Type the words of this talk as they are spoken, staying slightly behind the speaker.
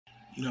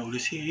You know,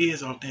 this here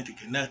is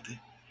authentic or nothing.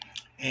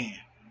 And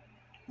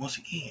once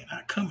again,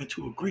 I come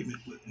into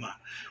agreement with my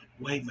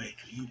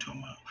waymaker. You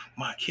talking about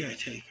my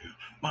caretaker,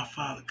 my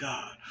Father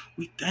God.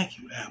 We thank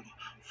you, Abba,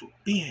 for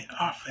being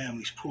our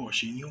family's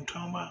portion. You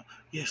talking about?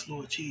 Yes,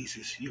 Lord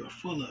Jesus, you are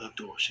full of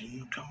adoration.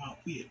 You talking about?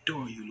 We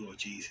adore you, Lord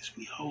Jesus.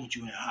 We hold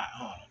you in high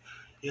honor.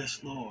 Yes,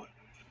 Lord.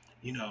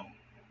 You know,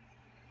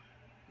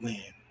 when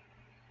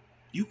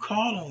you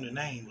call on the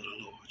name of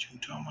the Lord, you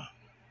talking about?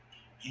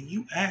 And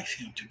you ask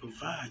him to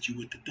provide you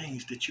with the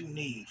things that you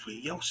need for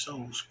your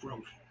soul's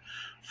growth,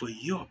 for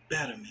your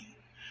betterment,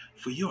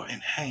 for your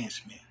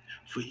enhancement,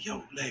 for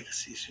your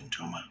legacies. You know what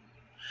I'm talking about?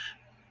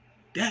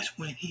 That's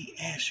when he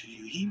answers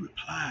you. He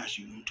replies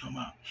you. You know what I'm talking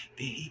about?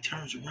 Then he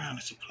turns around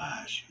and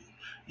supplies you.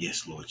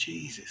 Yes, Lord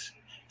Jesus.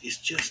 It's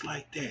just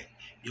like that.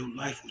 Your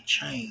life will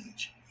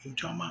change. You know what I'm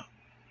talking about?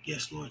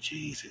 Yes, Lord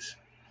Jesus.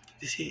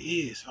 This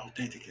here is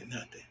authentic and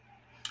nothing.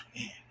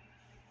 And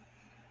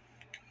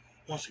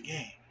once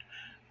again,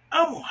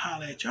 I'm going to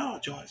holler at y'all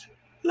joints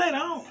later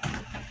on.